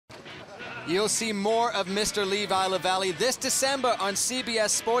You'll see more of Mr. Levi LaValle this December on CBS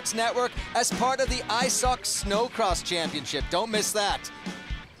Sports Network as part of the ISOC Snowcross Championship. Don't miss that.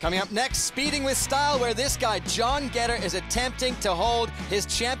 Coming up next, Speeding with Style, where this guy, John Guetter, is attempting to hold his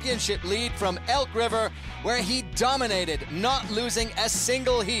championship lead from Elk River, where he dominated, not losing a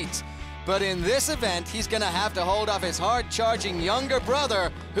single heat. But in this event, he's going to have to hold off his hard-charging younger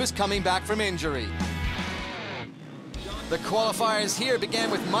brother, who's coming back from injury. The qualifiers here began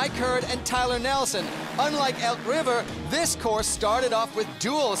with Mike Hurd and Tyler Nelson. Unlike Elk River, this course started off with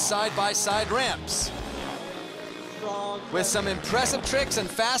dual side-by-side ramps. With some impressive tricks and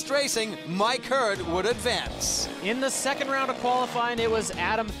fast racing, Mike Hurd would advance. In the second round of qualifying, it was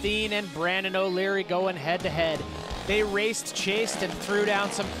Adam Thien and Brandon O'Leary going head-to-head. They raced, chased, and threw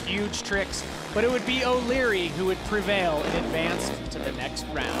down some huge tricks, but it would be O'Leary who would prevail and advance to the next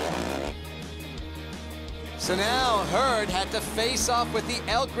round. So now Hurd had to face off with the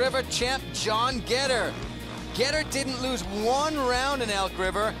Elk River champ, John Guetter. Guetter didn't lose one round in Elk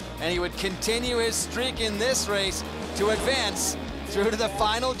River, and he would continue his streak in this race to advance through to the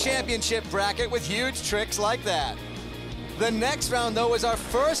final championship bracket with huge tricks like that. The next round, though, was our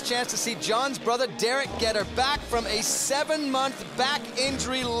first chance to see John's brother Derek Guetter back from a 7-month back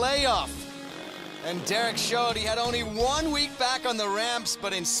injury layoff. And Derek showed he had only 1 week back on the ramps,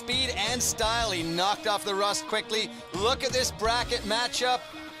 but in speed and style, he knocked off the rust quickly. Look at this bracket matchup.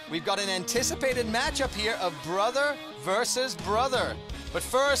 We've got an anticipated matchup here of brother versus brother. But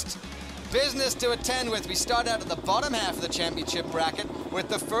first, business to attend with. We start out at the bottom half of the championship bracket with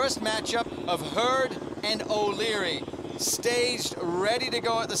the first matchup of Hurd and O'Leary. Staged, ready to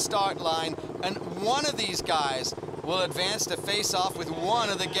go at the start line, and one of these guys will advance to face off with one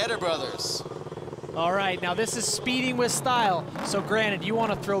of the Guetter brothers. All right, now this is Speeding with Style. So granted, you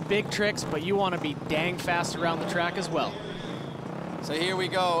want to throw big tricks, but you want to be dang fast around the track as well. So here we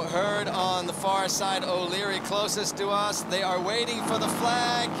go, Hurd on the far side, O'Leary closest to us. They are waiting for the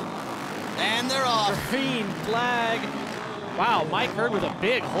flag, and they're off. Green flag. Wow, Mike Hurd with a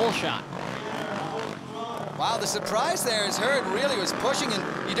big hole shot. Wow, the surprise there is Hurd really was pushing,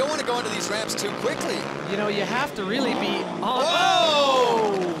 and you don't want to go into these ramps too quickly. You know, you have to really be on.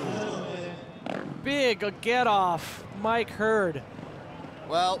 Whoa! Big a get off, Mike Hurd.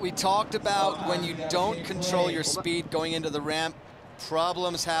 Well, we talked about when you don't control your speed going into the ramp,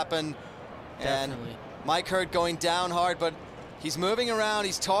 problems happen. Definitely. And Mike Hurd going down hard, but he's moving around,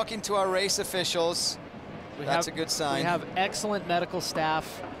 he's talking to our race officials. That's a good sign. We have excellent medical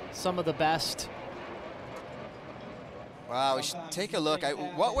staff, some of the best. Wow, we should take a look.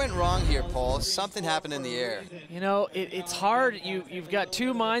 What went wrong here, Paul? Something happened in the air. You know, it's hard. You've got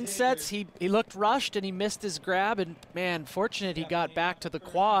two mindsets. He looked rushed and he missed his grab, and man, fortunate he got back to the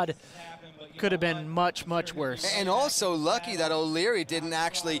quad. Could have been much, much worse. And also lucky that O'Leary didn't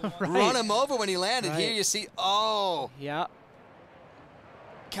actually run him over when he landed. Here you see, yeah.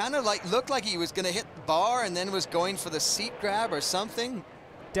 Kind of like looked like he was going to hit the bar and then was going for the seat grab or something.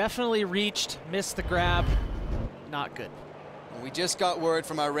 Definitely reached, missed the grab. Not good. We just got word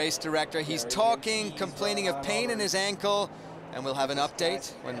from our race director. He's talking, complaining of pain in his ankle, and we'll have an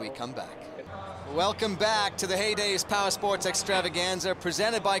update when we come back. Welcome back to the Heydays Power Sports Extravaganza,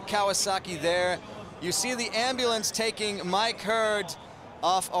 presented by Kawasaki there. You see the ambulance taking Mike Hurd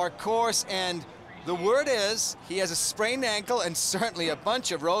off our course, and the word is he has a sprained ankle and certainly a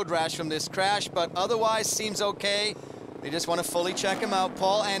bunch of road rash from this crash, but otherwise seems okay. They just want to fully check him out,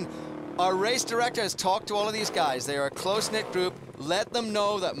 Paul. And our race director has talked to all of these guys. They are a close-knit group. Let them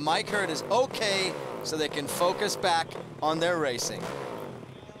know that Mike Hurd is okay so they can focus back on their racing.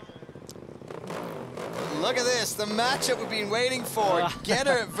 Look at this, the matchup we've been waiting for.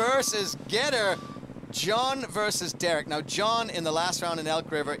 Guetter versus Guetter. John versus Derek. Now, John in the last round in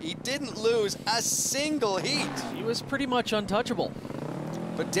Elk River, he didn't lose a single heat. He was pretty much untouchable.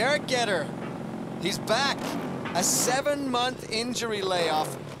 But Derek Guetter, he's back. A 7-month injury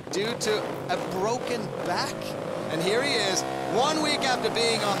layoff due to a broken back. And here he is, 1 week after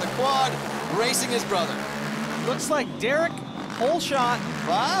being on the quad, racing his brother. Looks like Derek, hole shot.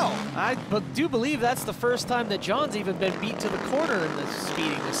 Wow. I do believe that's the first time that John's even been beat to the corner in the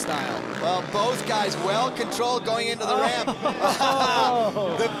Speeding with Style. Well, both guys well controlled going into the ramp.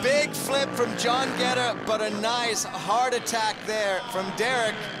 The big flip from John Guetter, but a nice hard attack there from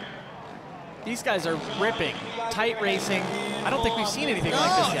Derek. These guys are ripping, tight racing. I don't think we've seen anything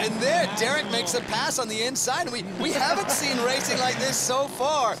like this yet. And there, Derek makes a pass on the inside. We haven't seen racing like this so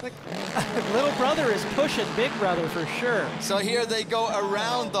far. It's like little brother is pushing big brother for sure. So here they go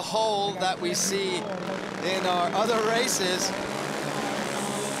around the hole that we see in our other races.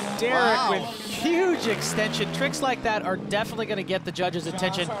 Derek with huge extension. Tricks like that are definitely going to get the judges'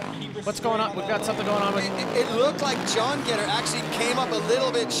 attention. What's going on? We've got something going on with... It looked like John Guetter actually came up a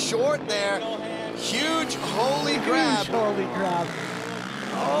little bit short there. Huge holy grab. Huge holy grab.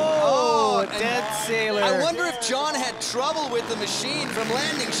 Oh, dead sailor. I wonder if John had trouble with the machine from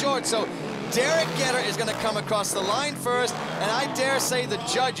landing short. So Derek Guetter is going to come across the line first, and I dare say the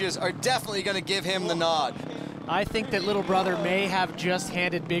judges are definitely going to give him the nod. I think that little brother may have just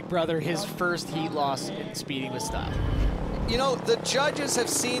handed big brother his first heat loss in speeding with style. You know, the judges have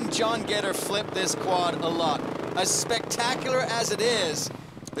seen John Guetter flip this quad a lot. As spectacular as it is,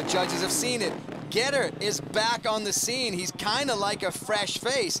 the judges have seen it. Guetter is back on the scene. He's kind of like a fresh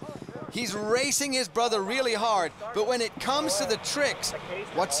face. He's racing his brother really hard, but when it comes to the tricks,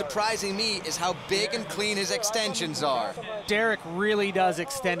 what's surprising me is how big and clean his extensions are. Derek really does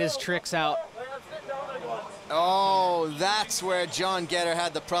extend his tricks out. Oh, that's where John Guetter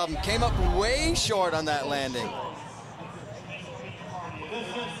had the problem. Came up way short on that landing.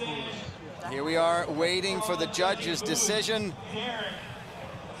 Here we are waiting for the judge's decision.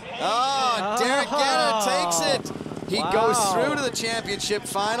 Oh, Derek Guetter takes it. He goes through to the championship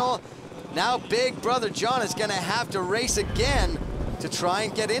final. Now big brother John is gonna have to race again to try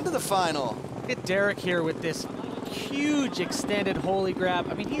and get into the final. Look at Derek here with this huge extended holy grab.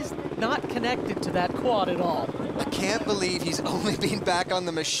 I mean, he's not connected to that quad at all. I can't believe he's only been back on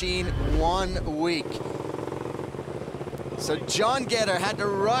the machine 1 week. So John Guetter had to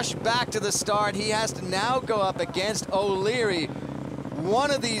rush back to the start. He has to now go up against O'Leary.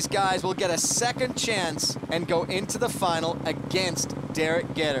 One of these guys will get a second chance and go into the final against Derek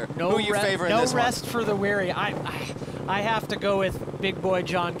Guetter. Who are you favoring this one? No rest for the weary. I have to go with big boy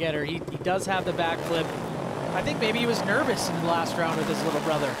John Guetter. He does have the backflip. I think maybe he was nervous in the last round with his little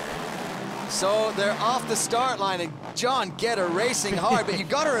brother. So they're off the start line, and John Guetter racing hard, but you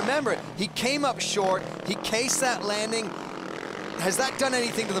got to remember, he came up short, he cased that landing. Has that done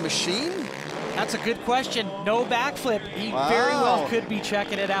anything to the machine? That's a good question. No backflip. He very well could be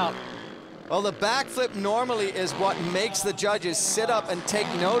checking it out. Well, the backflip normally is what makes the judges sit up and take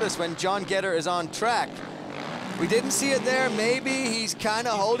notice when John Guetter is on track. We didn't see it there. Maybe he's kind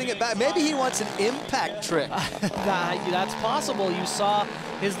of holding it back. Maybe he wants an impact trick. That's possible. You saw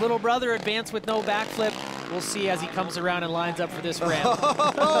his little brother advance with no backflip. We'll see as he comes around and lines up for this ramp.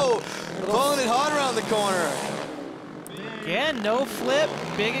 Oh, pulling it hard around the corner. Again, no flip,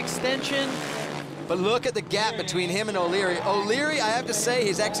 big extension. But look at the gap between him and O'Leary. O'Leary, I have to say,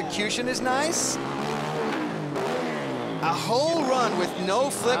 his execution is nice. A whole run with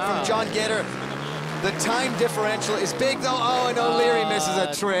no flip from John Guetter. The time differential is big, though. Oh, and O'Leary misses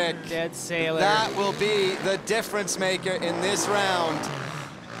a trick. Dead sailor. That will be the difference maker in this round.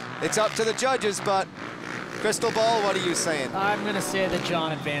 It's up to the judges, but Crystal Ball, what are you saying? I'm going to say that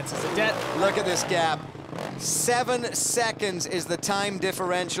John advances. Look at this gap. 7 seconds is the time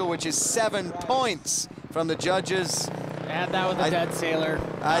differential, which is 7 points from the judges. Add that with a dead sailor.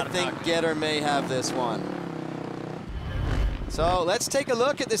 I think Guetter may have this one. So let's take a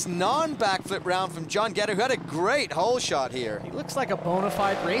look at this non-backflip round from John Guetter, who had a great hole shot here. He looks like a bona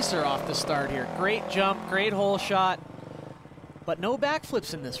fide racer off the start here. Great jump, great hole shot, but no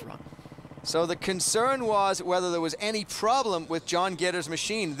backflips in this run. So the concern was whether there was any problem with John Guetter's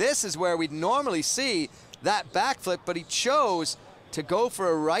machine. This is where we'd normally see that backflip, but he chose to go for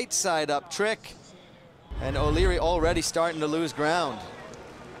a right side up trick. And O'Leary already starting to lose ground.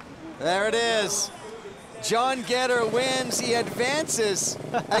 There it is. John Guetter wins. He advances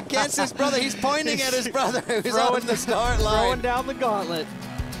against his brother. He's pointing at his brother who's on the start line. Throwing down the gauntlet.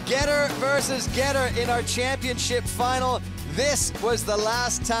 Guetter versus Guetter in our championship final. This was the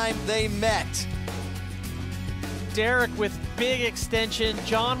last time they met. Derek with big extension,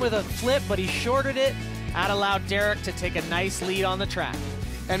 John with a flip, but he shorted it. That allowed Derek to take a nice lead on the track.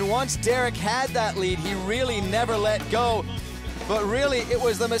 And once Derek had that lead, he really never let go. But really, it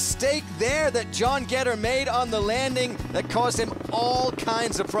was the mistake there that John Guetter made on the landing that caused him all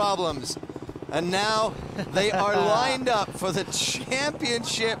kinds of problems. And now they are lined up for the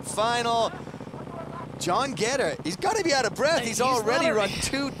championship final. John Guetter, he's got to be out of breath. He's already run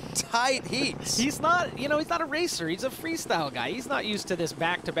 2 tight heats. He's not, you know, he's not a racer. He's a freestyle guy. He's not used to this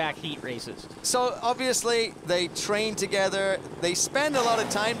back-to-back heat races. So obviously they train together. They spend a lot of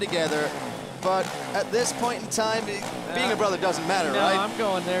time together. But at this point in time, being a brother doesn't matter, right? No, I'm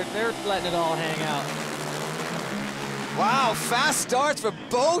going there. They're letting it all hang out. Wow, fast starts for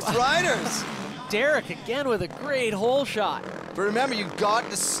both riders. Derek again with a great hole shot. But remember, you've got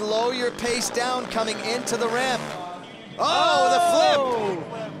to slow your pace down coming into the ramp. Oh, the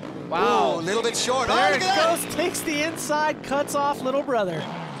flip. Wow. Ooh, a little bit short. There it goes, takes the inside, cuts off little brother.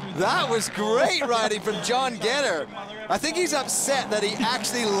 That was great riding from John Guetter. I think he's upset that he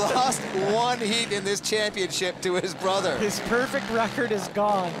actually lost one heat in this championship to his brother. His perfect record is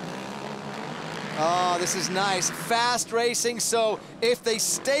gone. Oh, this is nice. Fast racing, so if they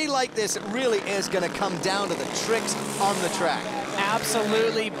stay like this, it really is going to come down to the tricks on the track.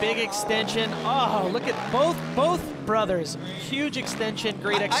 Absolutely, big extension. Oh, look at both brothers. Huge extension,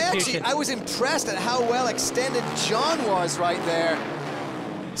 great execution. I was impressed at how well extended John was right there.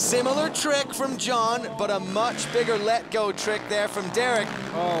 Similar trick from John, but a much bigger let-go trick there from Derek.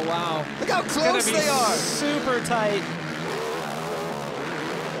 Oh, wow. Look how close they are. Super tight.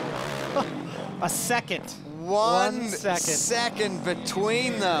 A second. One second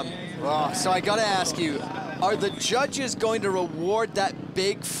between them. Oh, so I got to ask you, are the judges going to reward that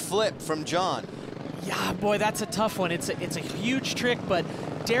big flip from John? Yeah, boy, that's a tough one. It's a huge trick, but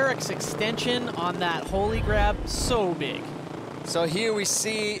Derek's extension on that holy grab, so big. So here we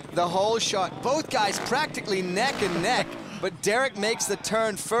see the whole shot. Both guys practically neck and neck, but Derek makes the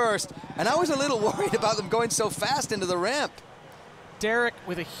turn first, and I was a little worried about them going so fast into the ramp. Derek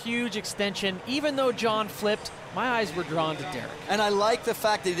with a huge extension. Even though John flipped, my eyes were drawn to Derek. And I like the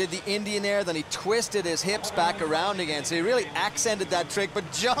fact that he did the Indian air, then he twisted his hips back around again, so he really accented that trick.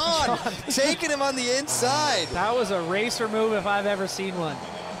 But John taking him on the inside. That was a racer move if I've ever seen one.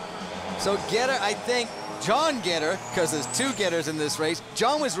 So Guetter, I think, John Guetter, because there's two Guetters in this race,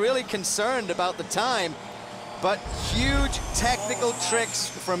 John was really concerned about the time, but huge technical tricks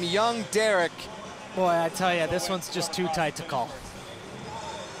from young Derek. Boy, I tell you, this one's just too tight to call.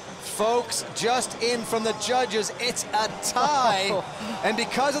 Folks, just in from the judges, it's a tie. And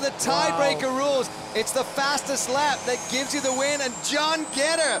because of the tiebreaker rules, it's the fastest lap that gives you the win, and John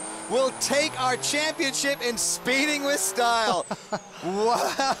Guetter will take our championship in speeding with style.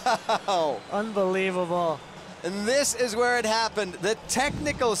 Wow. Unbelievable. And this is where it happened. The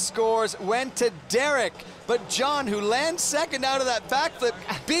technical scores went to Derek, but John, who lands second out of that backflip,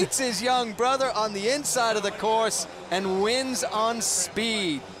 beats his young brother on the inside of the course and wins on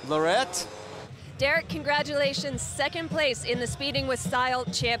speed. Lorette? Derek, congratulations, second place in the Speeding with Style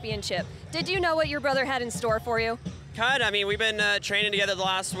Championship. Did you know what your brother had in store for you? Kind of. I mean, we've been training together the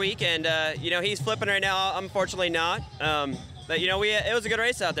last week, and you know, he's flipping right now. Unfortunately, not. But you know, it was a good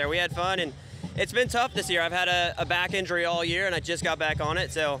race out there. We had fun, and it's been tough this year. I've had a back injury all year, and I just got back on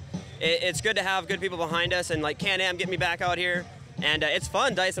it. So it's good to have good people behind us, and like Can-Am getting me back out here. And it's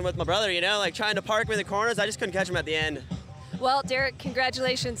fun dicing with my brother, you know, like trying to park me in the corners. I just couldn't catch him at the end. Well, Derek,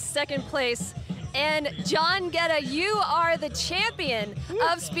 congratulations, second place. And John Guetter, you are the champion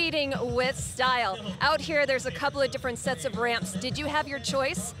of Speeding with Style. Out here, there's a couple of different sets of ramps. Did you have your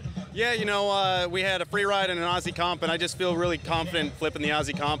choice? Yeah, you know, we had a free ride and an Aussie comp, and I just feel really confident flipping the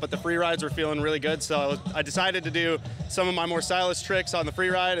Aussie comp, but the free rides were feeling really good, so I decided to do some of my more stylish tricks on the free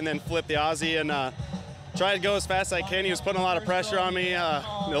ride and then flip the Aussie and try to go as fast as I can. He was putting a lot of pressure on me.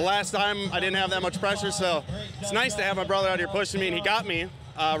 The last time I didn't have that much pressure, so it's nice to have my brother out here pushing me, and he got me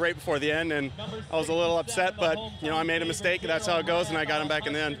right before the end, and I was a little upset, but you know, I made a mistake. That's how it goes, and I got him back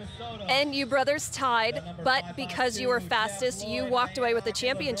in the end. And you brothers tied, but because you were fastest, you walked away with the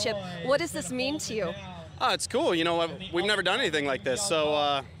championship. What does this mean to you? Oh, it's cool. You know, we've never done anything like this,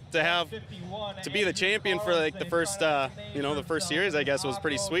 so to be the champion for like the first you know, the first series, I guess, was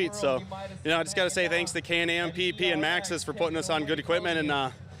pretty sweet. So, you know, I just got to say thanks to Can-Am, PP, and Maxxis for putting us on good equipment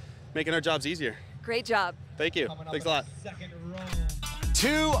and making our jobs easier. Great job. Thank you. Thanks a lot.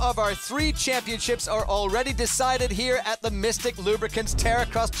 2 of our 3 championships are already decided here at the Mystic Lubricants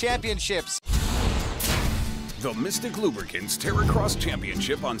Terracross Championships. The Mystic Lubricants Terracross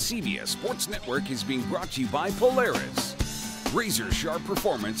Championship on CBS Sports Network is being brought to you by Polaris. Razor-sharp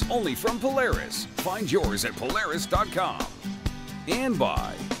performance only from Polaris. Find yours at Polaris.com. And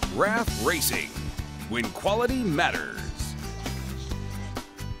by RAF Racing, when quality matters.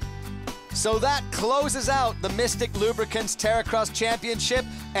 So that closes out the Mystic Lubricants Terracross Championship,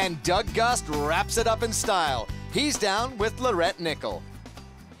 and Doug Gust wraps it up in style. He's down with Lorette Nickel.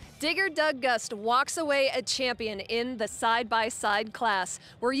 Digger Doug Gust walks away a champion in the side-by-side class.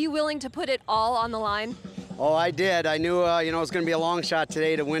 Were you willing to put it all on the line? Oh, I did. I knew, you know, it was going to be a long shot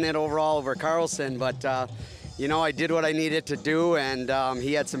today to win it overall over Carlson, but, you know, I did what I needed to do, and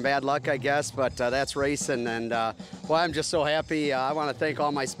he had some bad luck, I guess, but that's racing, and, well, I'm just so happy. I want to thank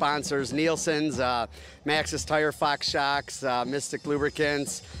all my sponsors, Nielsen's, Maxxis Tire, Fox Shocks, Mystic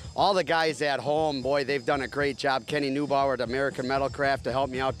Lubricants, all the guys at home. Boy, they've done a great job. Kenny Neubauer at American Metalcraft to help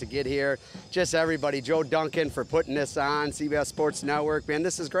me out to get here. Just everybody. Joe Duncan for putting this on, CBS Sports Network. Man,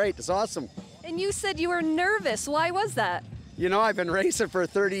 this is great. It's awesome. And you said you were nervous. Why was that? You know, I've been racing for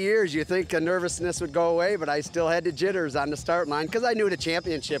 30 years. You think nervousness would go away, but I still had the jitters on the start line because I knew the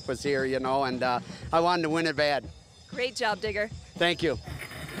championship was here, you know, and I wanted to win it bad. Great job, Digger. Thank you.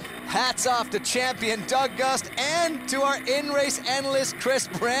 Hats off to champion Doug Gust and to our in-race analyst Chris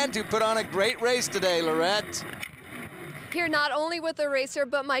Brandt, who put on a great race today, Lorette. Here not only with the racer,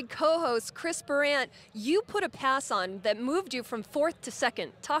 but my co-host, Chris Brandt. You put a pass on that moved you from 4th to 2nd.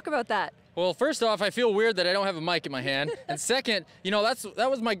 Talk about that. Well, first off, I feel weird that I don't have a mic in my hand. And second, you know, that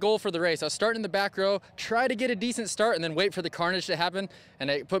was my goal for the race. I was starting in the back row, try to get a decent start, and then wait for the carnage to happen, and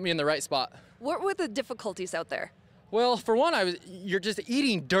it put me in the right spot. What were the difficulties out there? Well, for one, you're just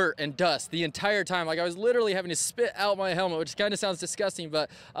eating dirt and dust the entire time. Like, I was literally having to spit out my helmet, which kind of sounds disgusting, but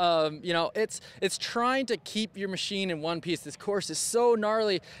you know, it's trying to keep your machine in one piece. This course is so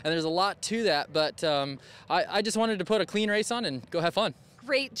gnarly, and there's a lot to that, but I just wanted to put a clean race on and go have fun.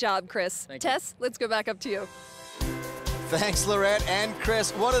 Great job, Chris. Tess, let's go back up to you. Thanks, Lorette and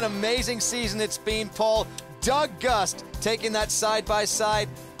Chris. What an amazing season it's been, Paul. Doug Gust taking that side-by-side.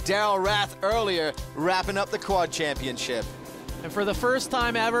 Daryl Rath earlier wrapping up the quad championship. And for the first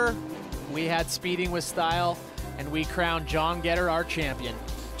time ever, we had Speeding with Style, and we crowned John Guetter our champion.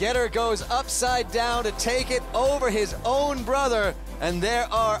 Guetter goes upside down to take it over his own brother. And there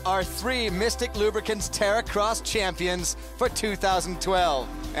are our 3 Mystic Lubricants Terracross champions for 2012.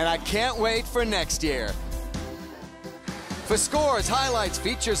 And I can't wait for next year. For scores, highlights,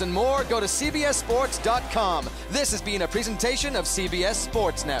 features, and more, go to CBSSports.com. This has been a presentation of CBS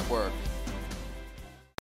Sports Network.